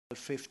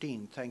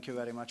15. Thank you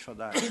very much for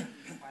that.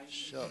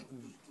 So,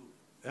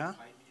 yeah?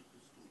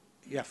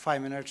 Yeah,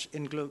 5 minutes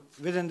include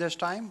within this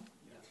time?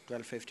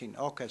 12:15.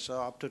 Okay,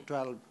 so up to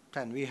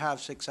 12:10. We have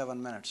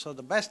 6-7 minutes. So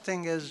the best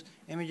thing is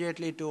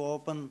immediately to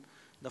open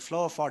the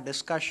floor for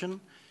discussion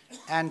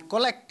and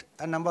collect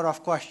a number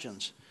of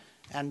questions,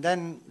 and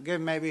then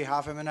give maybe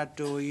half a minute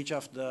to each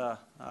of the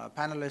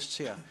panelists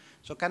here.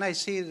 So can I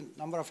see the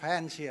number of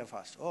hands here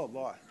first? Oh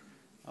boy.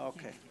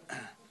 Okay.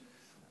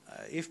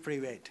 If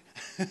pre-wait.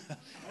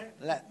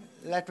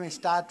 Let me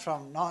start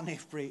from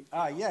non-if pre.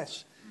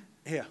 Yes,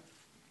 here,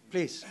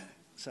 please,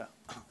 sir.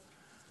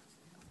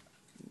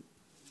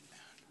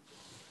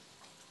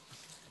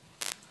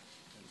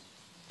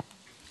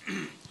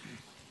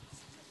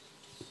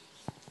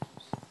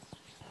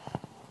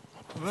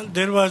 Well,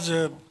 there was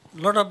a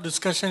lot of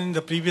discussion in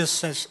the previous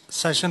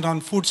session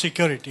on food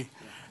security.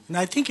 And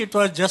I think it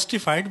was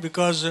justified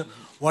because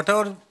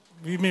whatever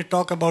we may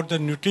talk about the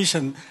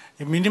nutrition,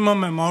 a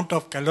minimum amount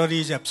of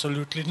calories is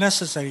absolutely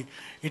necessary,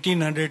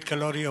 1800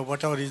 calorie or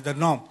whatever is the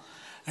norm.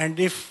 And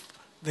if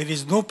there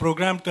is no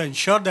program to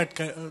ensure that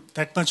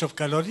that much of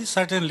calories,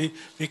 certainly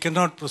we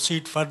cannot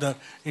proceed further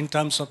in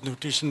terms of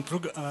nutrition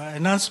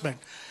enhancement.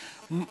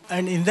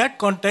 And in that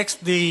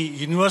context, the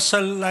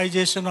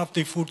universalization of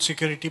the food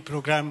security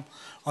program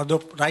or the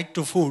right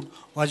to food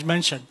was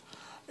mentioned.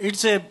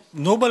 It's a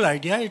noble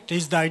idea. It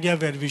is the idea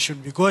where we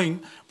should be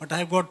going. But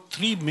I've got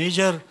three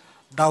major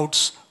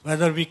doubts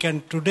whether we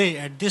can today,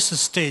 at this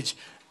stage,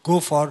 go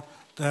for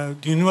the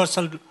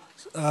universal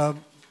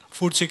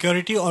food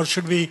security or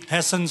should we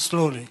hasten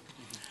slowly.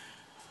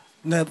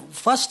 The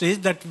first is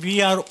that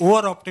we are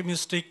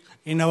over-optimistic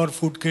in our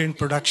food grain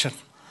production.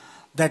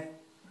 That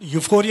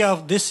euphoria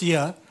of this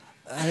year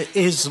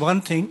is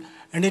one thing,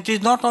 and it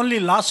is not only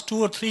last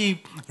 2 or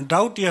 3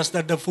 drought years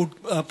that the food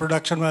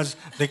production was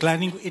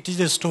declining, it is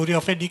a story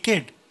of a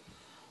decade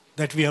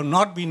that we have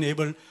not been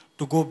able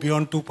to go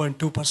beyond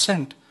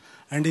 2.2%.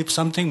 And if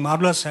something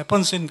marvelous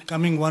happens in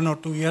coming 1 or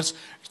 2 years,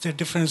 it's a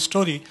different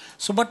story.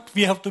 So, but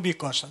we have to be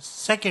cautious.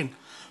 Second,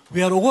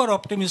 we are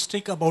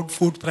over-optimistic about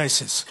food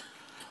prices.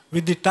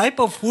 With the type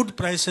of food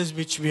prices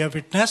which we have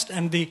witnessed,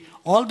 and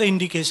all the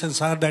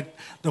indications are that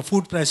the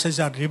food prices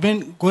are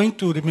going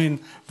to remain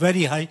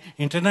very high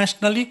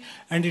internationally,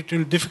 and it will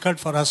be difficult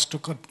for us to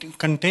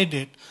contain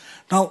it.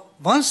 Now,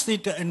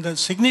 and the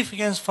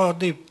significance for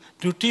the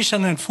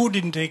nutrition and food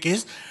intake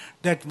is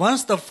that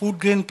once the food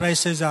grain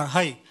prices are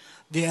high,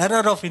 the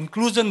error of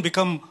inclusion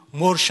become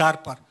more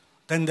sharper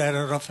than the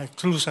error of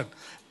exclusion.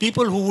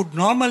 People who would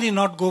normally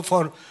not go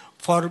for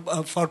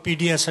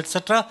PDS,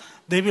 etc.,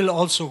 they will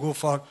also go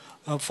for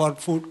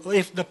food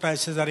if the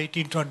prices are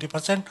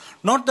 18-20%.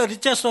 Not the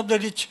richest of the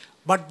rich,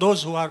 but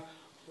those who are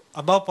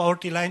above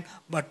poverty line,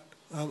 but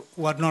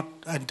who are not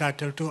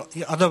entitled to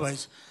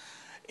otherwise.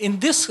 In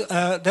this,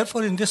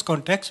 therefore, in this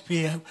context,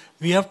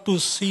 we have to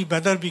see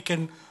whether we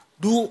can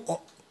do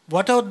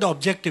whatever the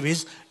objective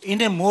is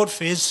in a more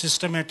phased,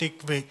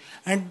 systematic way.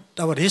 And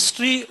our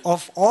history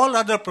of all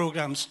other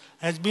programs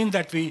has been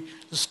that we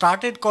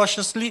started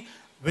cautiously.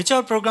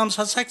 Whichever programs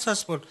are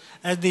successful,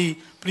 as the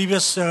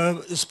previous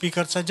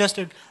speaker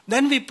suggested,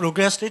 then we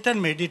progressed it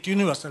and made it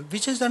universal,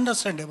 which is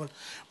understandable.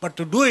 But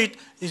to do it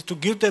is to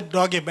give the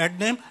dog a bad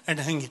name and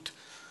hang it.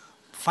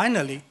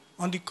 Finally,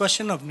 on the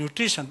question of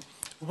nutrition,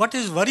 what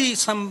is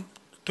worrisome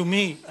to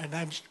me, and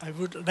I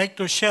would like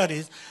to share,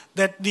 is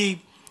that the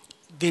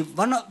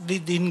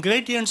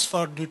ingredients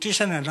for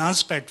nutrition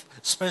enhancement,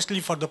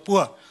 especially for the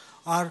poor,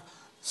 are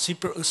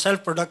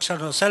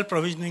self-production or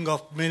self-provisioning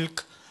of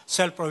milk,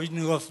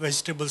 self-provisioning of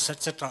vegetables,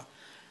 etc.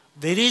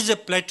 There is a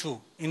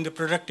plateau in the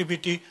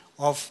productivity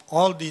of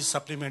all these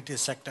supplementary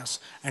sectors,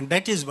 and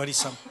that is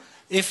worrisome.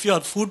 If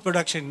your food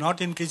production is not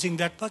increasing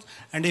that much,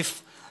 and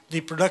if the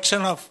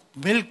production of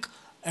milk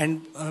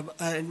and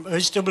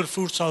vegetable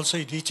fruits also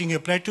is reaching a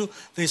plateau,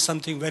 there is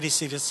something very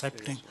serious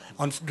happening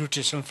on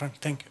nutritional front.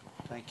 Thank you.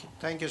 Thank you.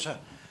 Thank you, sir.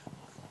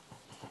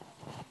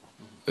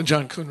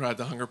 John Coonrod,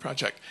 The Hunger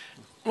Project.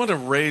 I want to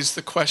raise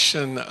the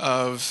question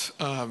of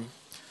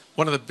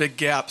one of the big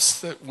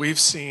gaps that we've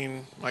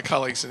seen, my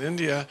colleagues in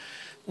India,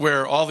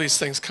 where all these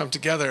things come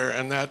together,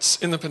 and that's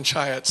in the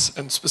panchayats,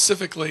 and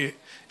specifically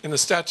in the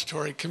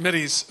statutory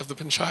committees of the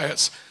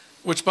panchayats,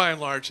 which by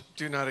and large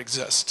do not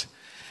exist.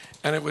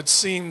 And it would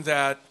seem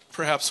that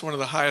perhaps one of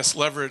the highest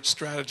leverage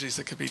strategies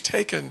that could be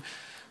taken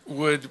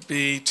would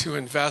be to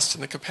invest in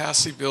the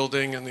capacity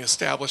building and the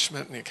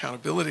establishment and the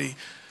accountability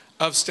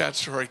of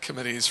statutory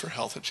committees for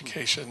health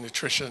education,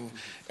 nutrition,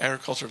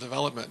 agricultural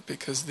development,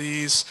 because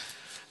the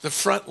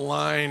front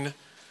line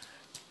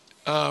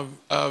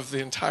of the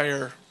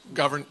entire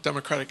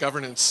democratic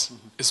governance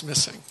is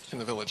missing in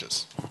the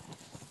villages.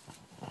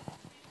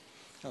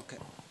 Okay.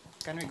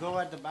 Can we go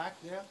at the back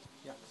there?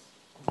 Yeah.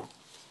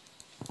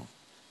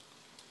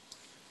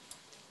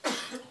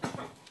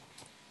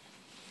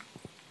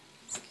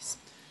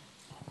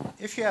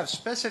 If you have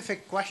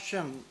specific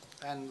question,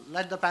 and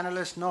let the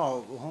panelists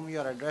know whom you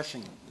are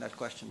addressing that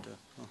question to.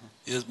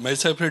 Yes,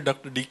 myself is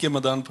Dr. D.K.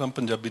 Madan from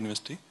Punjab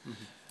University.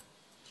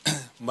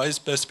 My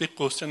specific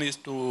question is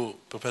to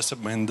Professor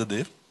Mahendra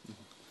Dev.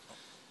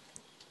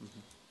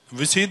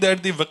 We see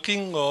that the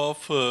working of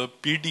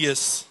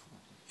PDS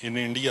in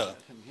India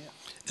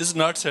is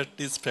not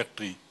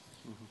satisfactory,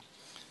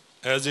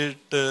 as it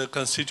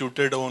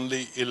constituted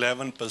only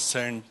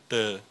 11%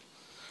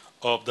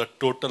 of the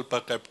total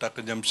per capita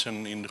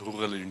consumption in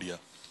rural India.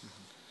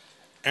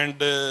 And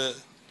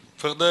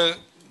further,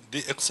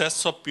 the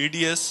excess of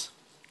PDS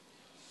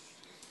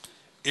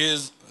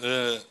is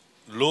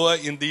lower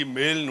in the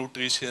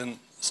malnutrition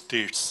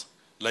states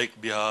like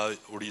Bihar,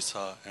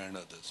 Odisha, and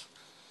others.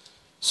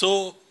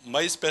 So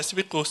my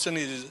specific question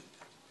is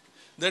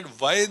that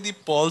why the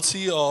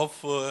policy of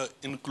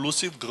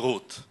inclusive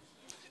growth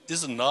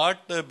is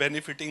not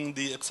benefiting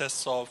the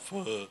excess of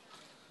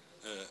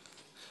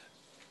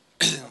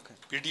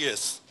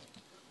PDS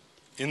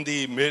in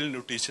the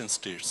malnutrition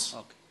states.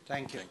 Okay,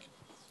 thank you. Thank you.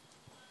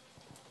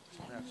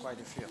 There are quite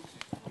a few.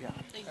 Yeah.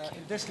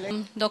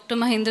 Dr.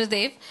 Mahendra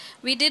Dev.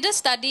 We did a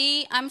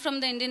study, I'm from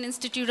the Indian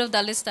Institute of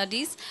Dalit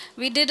Studies.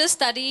 We did a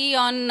study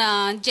on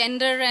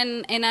gender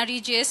and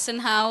NREGS and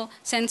how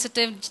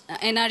sensitive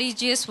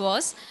NREGS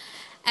was.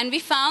 And we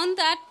found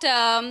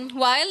that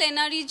while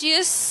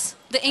NREGS,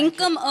 the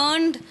income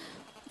earned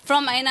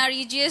from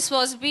NREGS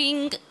was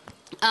being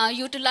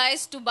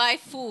utilized to buy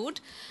food,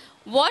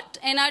 what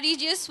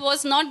NREGS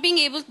was not being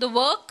able, the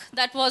work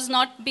that was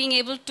not being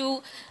able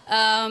to,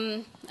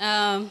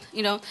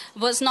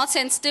 was not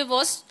sensitive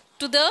was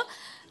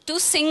to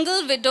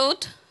single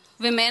widowed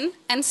women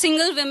and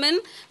single women,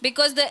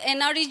 because the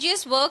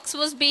NREGS works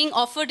was being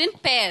offered in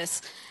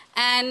pairs.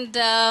 And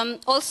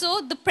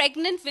also the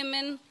pregnant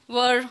women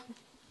were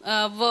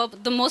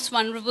the most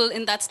vulnerable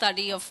in that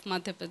study of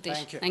Madhya Pradesh.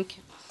 Thank you. Thank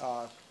you.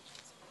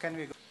 Can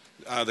we go?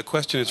 The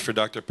question is for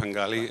Dr.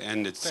 Pangali,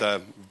 and it's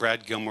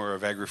Brad Gilmore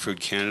of Agri-Food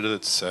Canada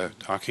that's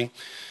talking.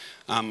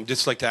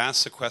 Just like to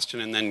ask the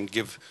question and then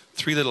give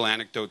 3 little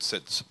anecdotes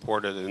that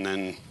support it, and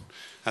then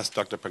ask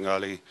Dr.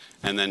 Pangali,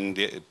 and then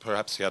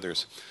perhaps the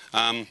others.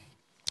 And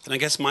I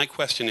guess my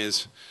question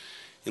is,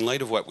 in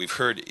light of what we've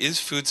heard, is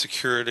food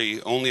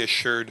security only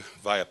assured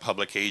via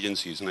public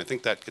agencies? And I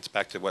think that gets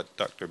back to what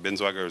Dr.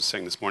 Binswager was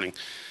saying this morning.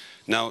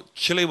 Now,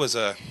 Chile was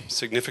a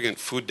significant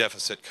food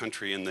deficit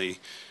country in the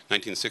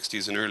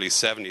 1960s and early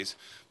 70s,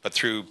 but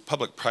through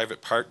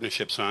public-private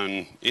partnerships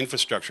on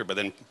infrastructure, but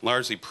then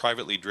largely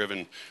privately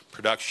driven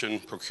production,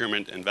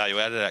 procurement, and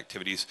value-added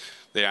activities,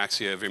 they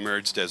actually have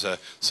emerged as a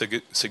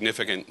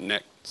significant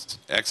net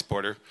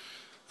exporter.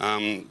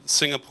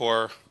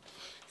 Singapore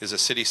is a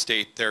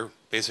city-state. They're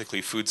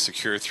basically food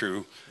secure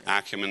through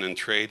acumen and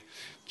trade.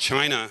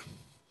 China,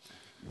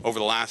 over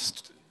the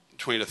last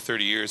 20 to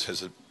 30 years,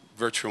 has a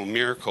virtual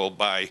miracle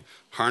by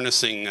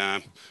harnessing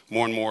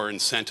more and more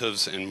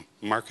incentives and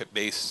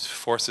market-based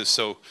forces.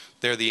 So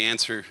there the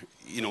answer,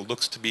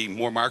 looks to be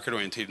more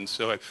market-oriented. And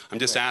so I'm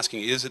just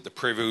asking, is it the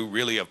purview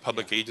really of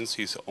public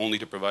agencies only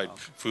to provide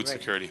food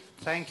security?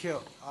 Thank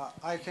you.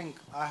 I think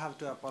I have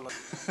to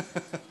apologize.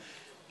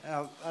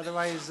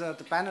 Otherwise,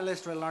 the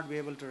panelists will not be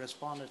able to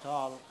respond at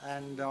all,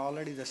 and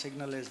already the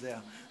signal is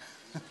there.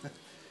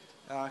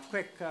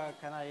 Quick,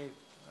 can I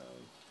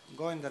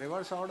go in the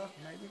reverse order,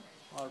 maybe?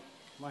 Or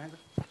Mahendra?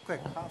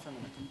 Quick, half a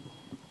minute.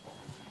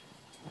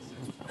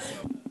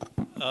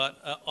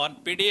 On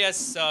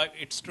PDS,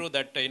 it's true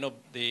that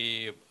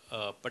the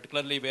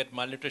particularly where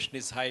malnutrition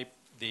is high,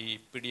 the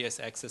PDS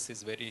access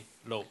is very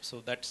low.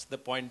 So that's the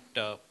point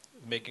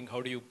making.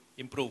 How do you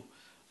improve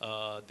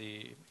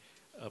the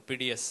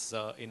PDS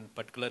in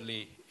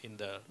particularly in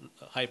the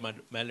high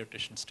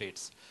malnutrition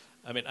states?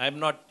 I mean, I'm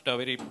not a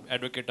very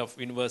advocate of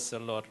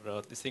universal or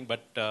this thing,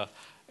 but the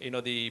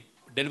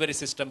delivery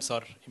systems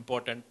are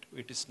important.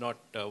 It is not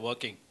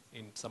working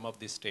in some of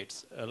these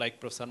states. Like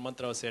Professor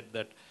Mantra said,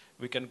 that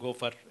we can go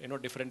for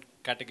different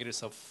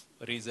categories of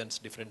reasons,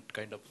 different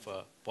kind of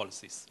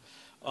policies.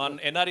 On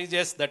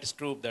NREGS, that is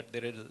true that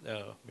there is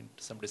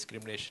some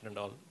discrimination and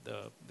all.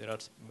 There are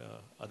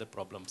other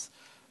problems.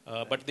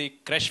 But the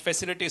crash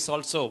facility is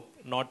also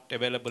not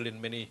available in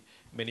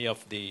many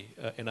of the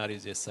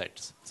NREGS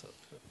sites. So.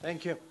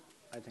 Thank you.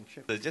 I think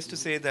sure. Just to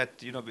say that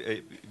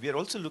we are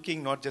also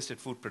looking not just at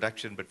food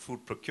production but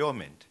food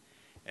procurement,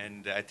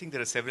 and I think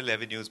there are several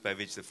avenues by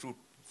which the food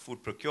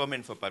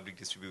procurement for public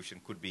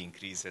distribution could be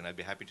increased, and I'll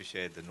be happy to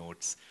share the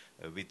notes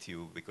with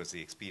you, because the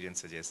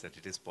experience suggests that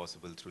it is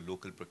possible through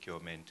local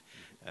procurement,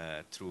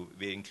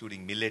 we're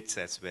including millets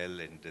as well,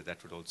 and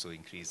that would also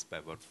increase by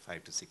about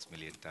 5 to 6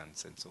 million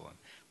tons and so on.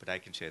 But I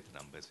can share the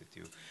numbers with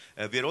you.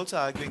 We're also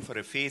arguing for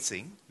a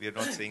phasing. We are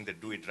not saying that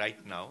do it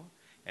right now.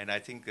 And I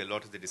think a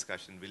lot of the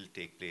discussion will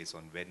take place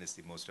on when is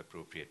the most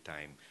appropriate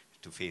time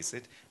to face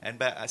it. And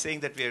by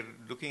saying that we are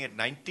looking at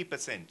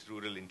 90%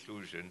 rural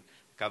inclusion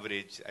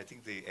coverage, I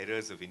think the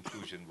errors of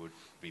inclusion would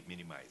be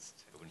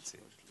minimized, I wouldn't say.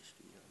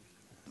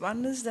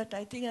 One is that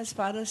I think as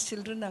far as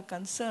children are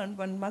concerned,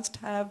 one must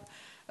have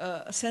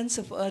a sense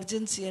of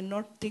urgency and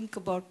not think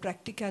about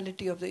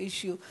practicality of the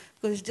issue,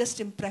 because it's just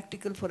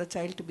impractical for a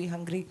child to be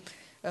hungry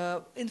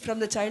from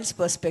the child's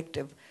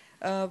perspective.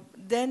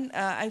 Then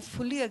I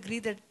fully agree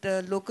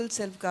that local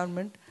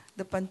self-government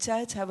the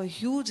panchayats have a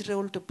huge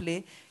role to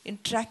play in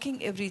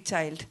tracking every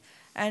child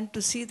and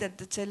to see that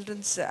the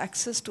children's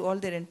access to all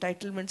their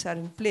entitlements are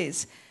in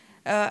place,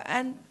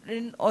 and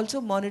in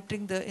also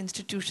monitoring the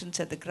institutions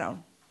at the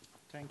ground.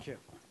 Thank you.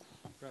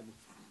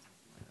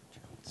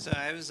 So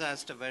I was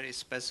asked a very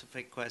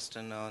specific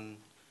question on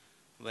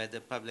whether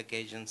public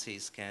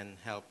agencies can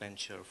help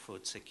ensure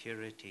food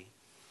security.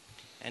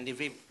 And if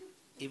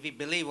we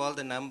believe all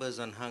the numbers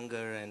on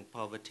hunger and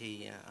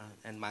poverty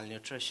and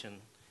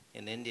malnutrition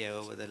in India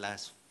over the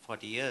last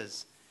 40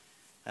 years,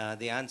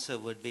 the answer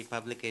would be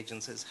public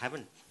agencies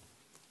haven't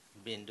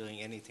been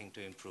doing anything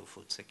to improve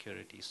food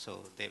security,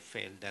 so they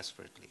failed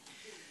desperately.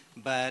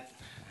 But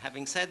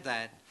having said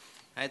that,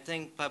 I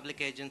think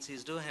public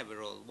agencies do have a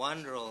role.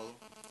 One role,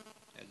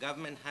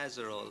 government has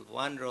a role.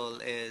 One role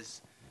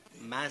is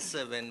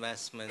massive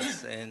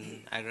investments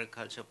in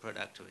agriculture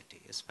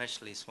productivity,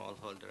 especially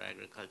smallholder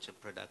agriculture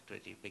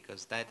productivity,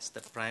 because that's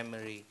the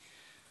primary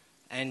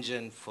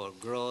engine for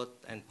growth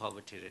and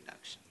poverty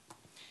reduction.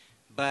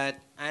 But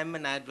I'm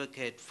an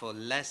advocate for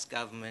less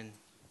government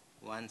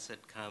once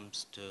it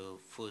comes to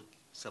food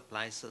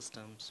supply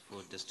systems,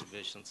 food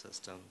distribution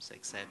systems,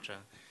 etc.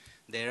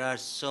 There are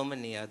so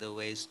many other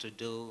ways to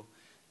do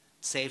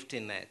safety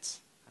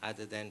nets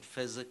other than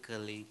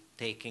physically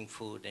taking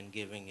food and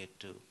giving it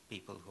to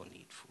people who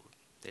need food.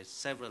 There's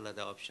several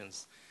other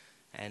options,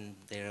 and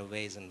there are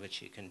ways in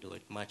which you can do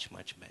it much,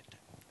 much better.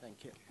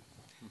 Thank you.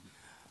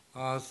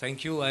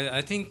 Thank you.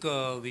 I think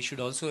we should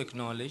also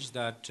acknowledge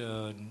that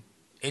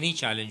any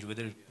challenge,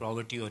 whether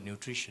poverty or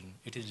nutrition,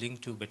 it is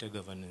linked to better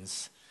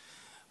governance.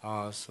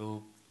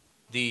 So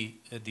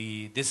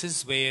this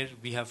is where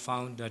we have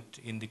found that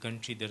in the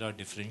country there are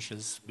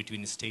differentials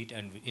between state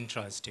and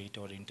intra-state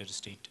or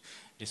interstate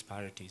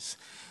disparities.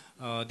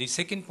 The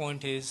second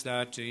point is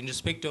that in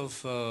respect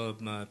of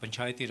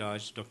Panchayati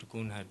Raj, Dr.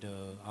 Kuhn had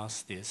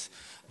asked this,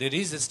 there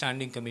is a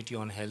standing committee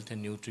on health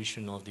and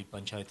nutrition of the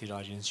Panchayati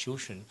Raj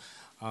institution.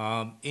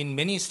 In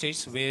many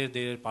states where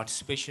their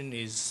participation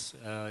is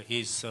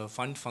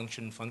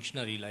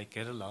functionary, like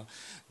Kerala,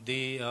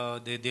 they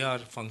are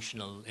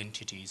functional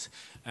entities,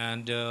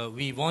 and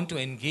we want to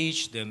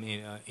engage them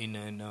in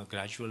a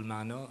gradual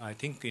manner. I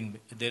think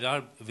there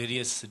are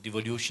various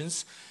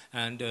devolutions,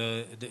 and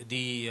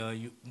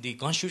the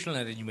constitutional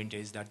arrangement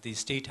is that the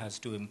state has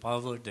to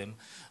empower them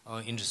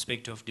in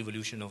respect of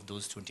devolution of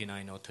those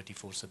 29 or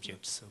 34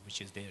 subjects, which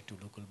is there to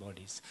local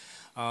bodies.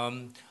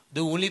 The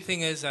only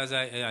thing is, as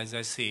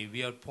I say,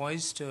 we are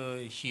poised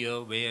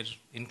here where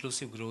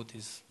inclusive growth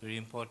is very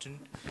important,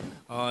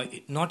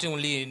 not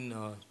only in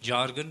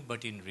jargon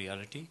but in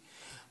reality.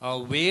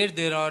 Where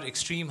there are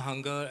extreme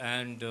hunger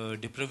and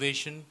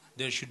deprivation,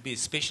 there should be a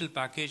special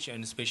package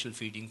and a special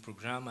feeding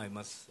program. I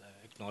must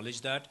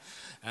acknowledge that,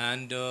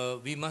 and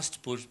we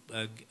must push,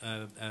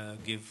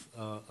 give,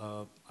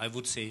 I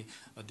would say,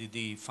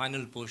 the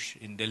final push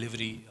in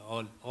delivery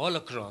all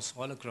across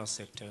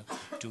sector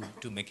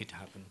to make it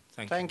happen.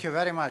 Thank you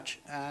very much.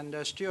 And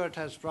Stuart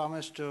has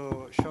promised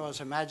to show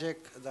us a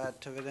magic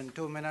that within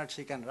 2 minutes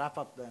he can wrap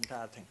up the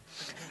entire thing.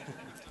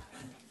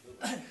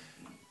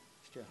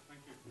 Stuart.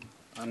 Thank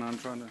you. And I'm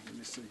trying to, let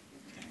me see.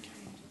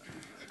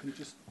 Can you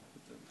just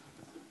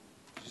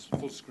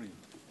full screen?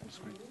 Full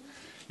screen.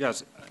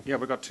 Yes, yeah,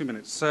 we've got 2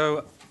 minutes.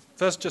 So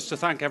first, just to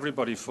thank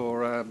everybody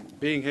for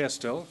being here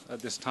still at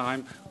this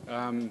time.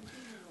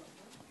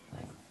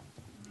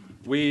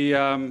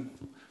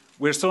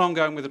 We're still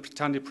ongoing with the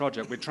Britannia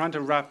project. We're trying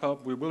to wrap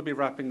up. We will be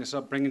wrapping this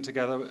up, bringing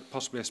together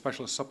possibly a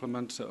special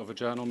supplement of a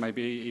journal,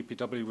 maybe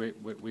EPW.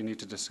 We need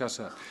to discuss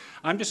that.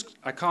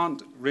 I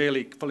can't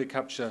really fully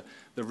capture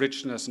the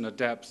richness and the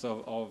depth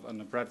and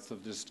the breadth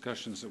of the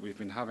discussions that we've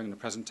been having in the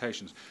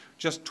presentations.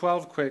 Just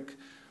 12 quick,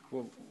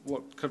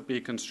 what could be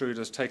construed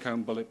as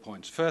take-home bullet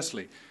points.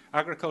 Firstly,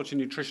 agriculture,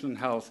 nutrition, and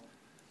health,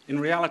 in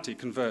reality,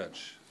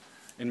 converge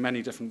in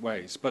many different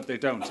ways, but they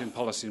don't in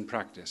policy and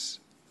practice.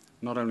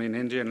 Not only in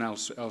India and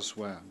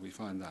elsewhere, we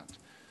find that.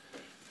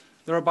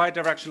 There are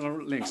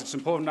bidirectional links. It's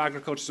important,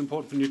 agriculture is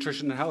important for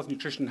nutrition and health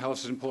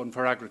is important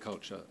for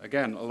agriculture.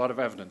 Again, a lot of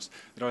evidence.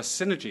 There are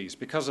synergies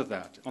because of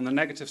that. On the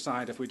negative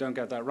side, if we don't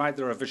get that right,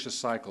 there are vicious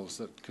cycles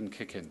that can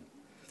kick in.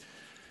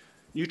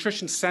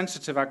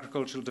 Nutrition-sensitive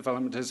agricultural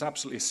development is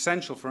absolutely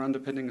essential for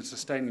underpinning and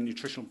sustaining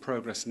nutritional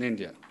progress in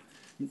India.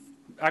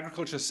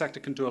 Agriculture sector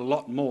can do a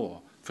lot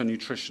more for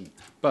nutrition,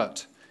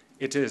 but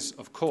it is,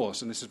 of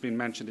course, and this has been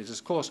mentioned, it is,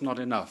 of course, not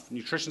enough.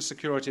 Nutrition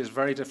security is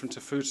very different to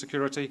food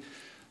security.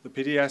 The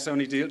PDS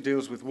only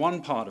deals with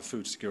one part of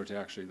food security,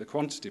 actually, the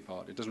quantity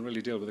part. It doesn't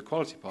really deal with the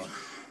quality part.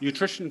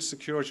 Nutrition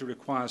security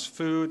requires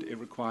food, it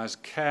requires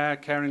care,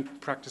 caring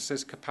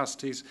practices,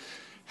 capacities,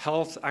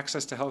 health,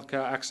 access to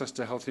healthcare, access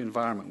to a healthy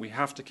environment. We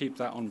have to keep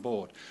that on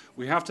board.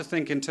 We have to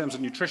think in terms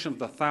of nutrition of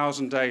the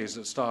 1,000 days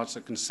that starts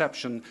at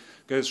conception,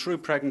 goes through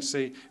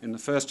pregnancy in the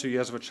first 2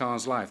 years of a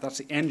child's life. That's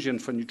the engine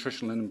for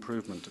nutritional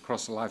improvement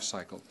across the life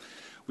cycle.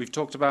 We've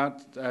talked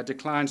about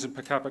declines in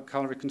per capita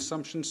calorie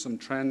consumption, some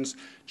trends,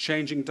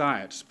 changing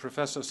diets.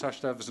 Professor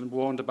Sachdev has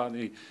warned about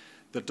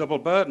the double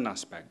burden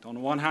aspect. On the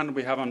one hand,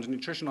 we have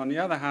undernutrition. On the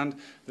other hand,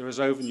 there is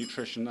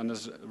overnutrition, and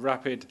there's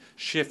rapid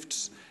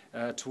shifts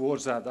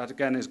towards that. That,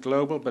 again, is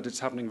global, but it's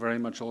happening very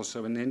much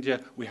also in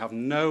India. We have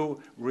no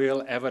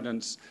real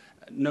evidence,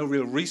 no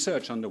real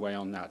research underway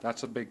on that.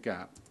 That's a big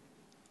gap.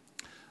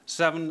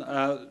 7,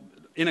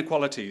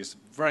 inequalities.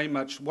 Very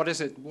much,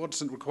 what's it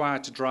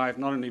required to drive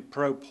not only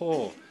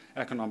pro-poor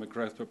economic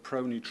growth, but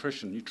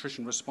pro-nutrition,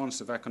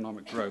 nutrition-responsive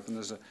economic growth? And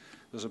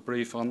there's a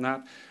brief on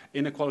that.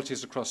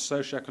 Inequalities across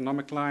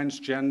socioeconomic lines,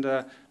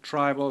 gender,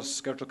 tribal,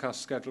 scheduled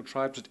caste, scheduled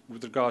tribes,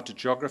 with regard to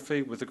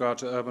geography, with regard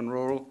to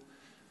urban-rural.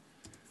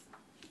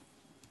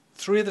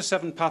 3 of the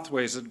 7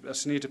 pathways that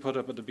Sunita put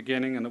up at the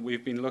beginning and that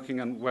we've been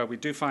looking at where we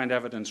do find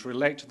evidence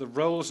relate to the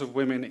roles of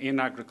women in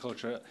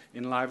agriculture,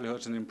 in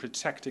livelihoods, and in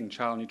protecting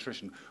child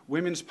nutrition.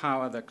 Women's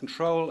power, their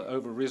control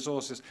over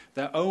resources,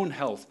 their own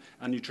health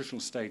and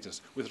nutritional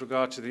status with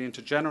regard to the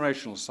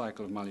intergenerational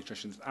cycle of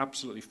malnutrition is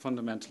absolutely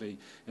fundamentally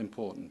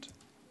important.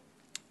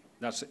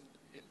 That's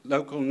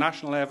local,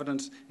 national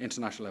evidence,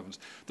 international evidence.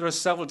 There are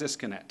several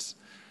disconnects.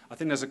 I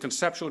think there's a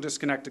conceptual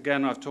disconnect.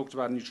 Again, I've talked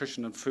about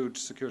nutrition and food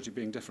security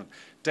being different.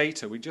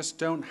 Data, we just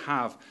don't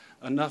have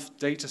enough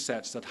data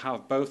sets that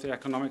have both the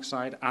economic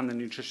side and the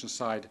nutrition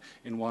side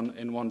in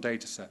one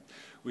data set.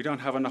 We don't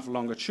have enough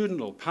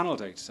longitudinal panel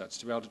data sets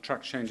to be able to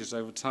track changes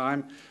over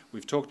time.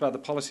 We've talked about the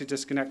policy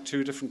disconnect,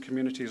 2 different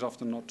communities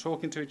often not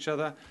talking to each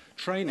other.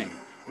 Training,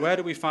 where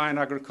do we find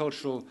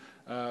agricultural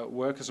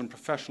workers and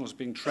professionals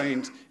being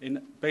trained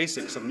in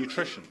basics of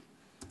nutrition?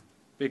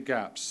 Big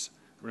gaps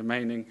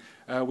remaining.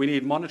 We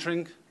need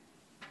monitoring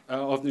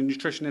of the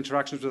nutrition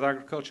interactions with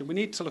agriculture. We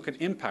need to look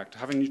at impact,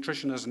 having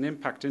nutrition as an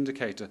impact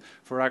indicator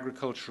for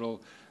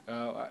agricultural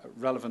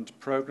relevant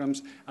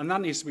programs, and that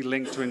needs to be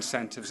linked to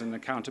incentives and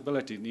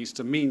accountability. It needs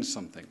to mean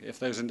something if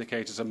those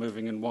indicators are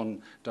moving in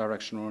one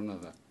direction or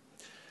another.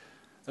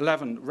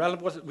 11,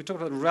 we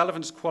talked about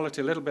relevance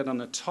quality a little bit on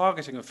the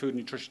targeting of food and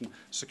nutrition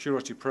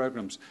security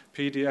programs,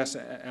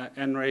 PDS,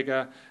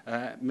 NREGA,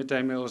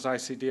 midday meals,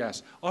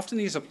 ICDS. Often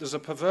there's a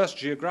perverse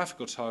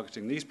geographical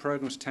targeting. These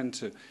programs tend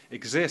to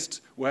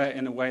exist where,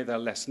 in a way, they're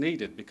less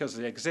needed because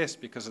they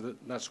exist because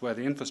that's where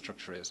the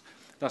infrastructure is.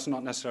 That's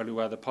not necessarily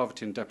where the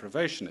poverty and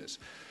deprivation is.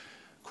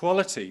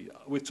 Quality,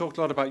 we've talked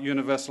a lot about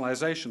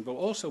universalization, but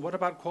also what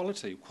about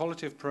quality?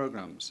 Quality of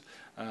programs.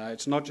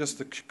 It's not just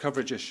the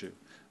coverage issue.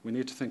 We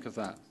need to think of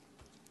that.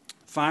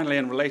 Finally,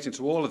 and relating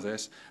to all of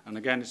this, and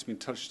again it's been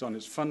touched on,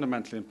 it's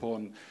fundamentally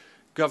important,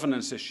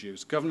 governance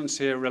issues. Governance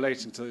here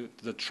relating to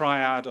the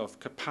triad of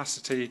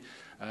capacity,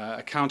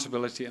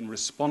 accountability, and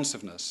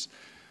responsiveness.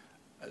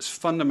 It's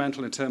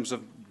fundamental in terms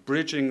of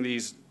bridging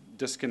these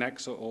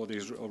disconnects or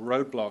these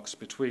roadblocks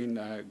between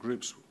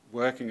groups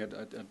working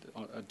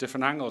at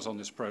different angles on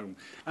this program.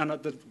 And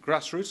at the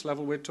grassroots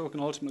level, we're talking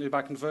ultimately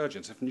about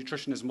convergence. If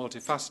nutrition is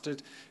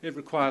multifaceted, it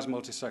requires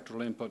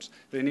multi-sectoral inputs.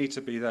 They need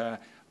to be there.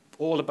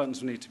 All the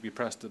buttons need to be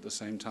pressed at the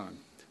same time.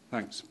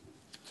 Thanks.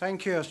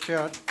 Thank you,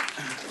 Stuart.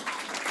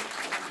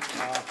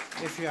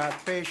 If you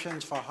have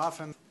patience for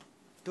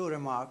two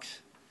remarks.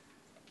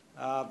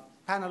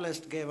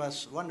 Panelists gave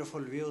us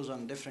wonderful views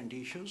on different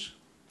issues.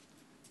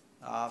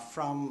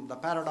 From the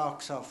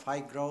paradox of high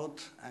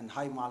growth and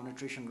high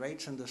malnutrition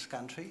rates in this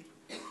country.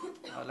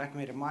 Let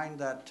me remind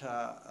that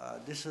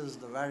this is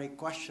the very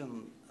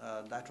question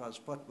that was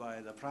put by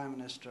the Prime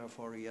Minister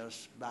 4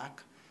 years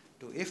back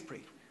to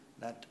IFPRI,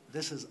 that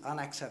this is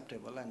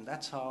unacceptable, and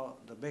that's how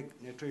the big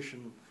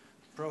nutrition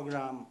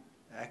program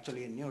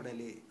actually in New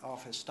Delhi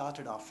office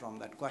started off from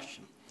that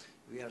question.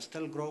 We are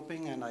still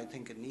groping, and I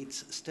think it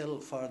needs still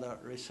further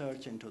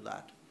research into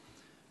that.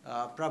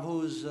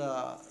 Prabhu's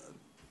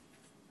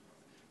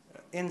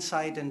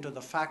insight into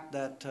the fact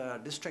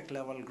that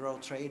district-level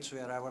growth rates,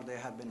 wherever they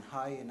have been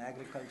high in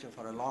agriculture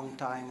for a long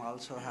time,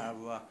 also have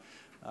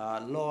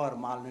lower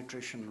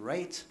malnutrition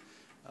rates.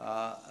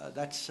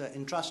 That's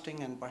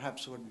interesting and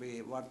perhaps would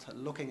be worth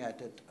looking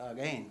at it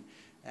again.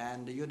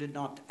 And you did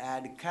not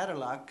add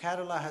Kerala.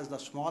 Kerala has the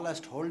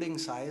smallest holding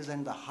size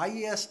and the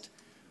highest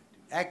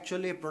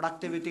actually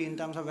productivity in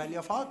terms of value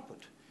of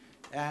output.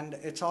 And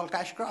it's all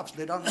cash crops.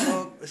 They don't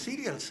grow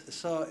cereals.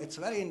 So it's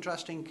a very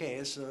interesting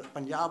case.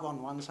 Punjab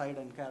on one side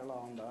and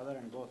Kerala on the other,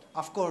 and both.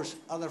 Of course,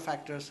 other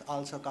factors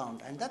also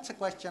count. And that's a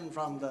question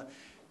from the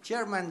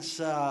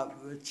chairman's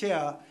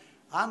chair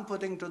I'm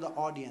putting to the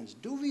audience.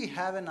 Do we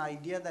have an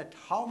idea that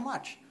how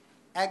much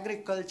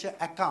agriculture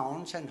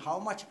accounts and how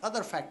much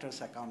other factors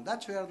account?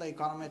 That's where the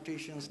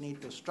econometricians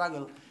need to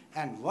struggle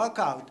and work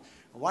out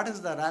what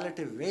is the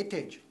relative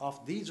weightage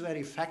of these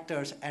very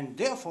factors, and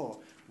therefore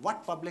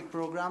what public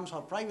programs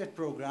or private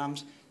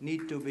programs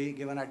need to be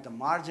given at the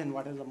margin,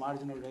 what is the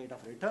marginal rate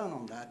of return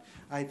on that.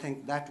 I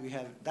think that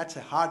that's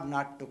a hard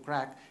nut to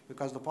crack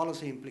because the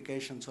policy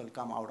implications will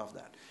come out of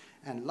that.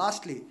 And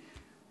lastly,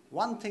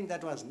 one thing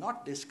that was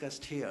not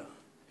discussed here,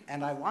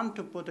 and I want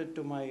to put it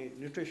to my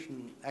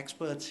nutrition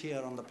experts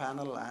here on the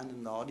panel and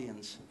in the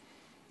audience.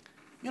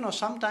 You know,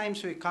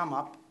 sometimes we come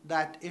up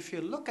that if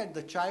you look at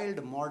the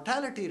child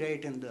mortality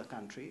rate in the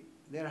country,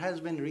 there has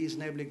been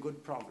reasonably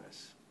good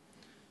progress.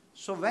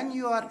 So when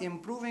you are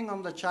improving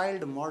on the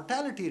child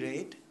mortality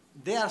rate,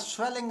 they are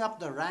swelling up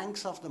the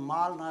ranks of the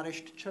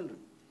malnourished children.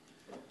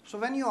 So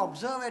when you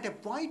observe at a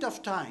point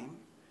of time,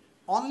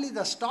 only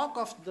the stock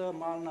of the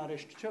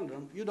malnourished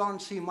children, you don't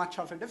see much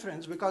of a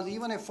difference, because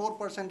even if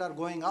 4% are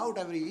going out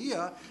every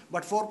year,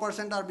 but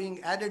 4% are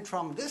being added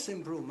from this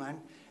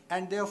improvement,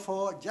 and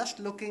therefore just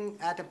looking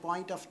at a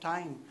point of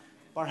time,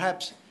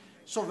 perhaps.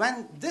 So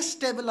when this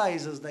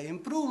stabilizes, the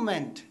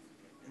improvement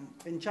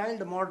in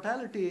child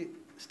mortality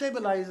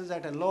stabilizes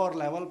at a lower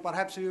level,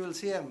 perhaps we will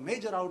see a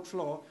major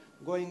outflow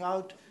going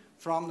out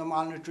from the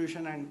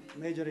malnutrition and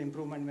major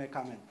improvement may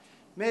come in.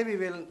 Maybe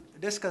we'll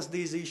discuss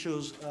these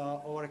issues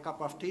over a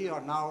cup of tea, or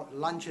now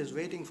lunch is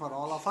waiting for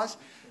all of us.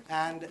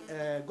 And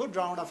a good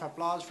round of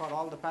applause for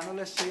all the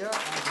panelists here.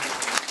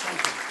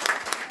 Thank you.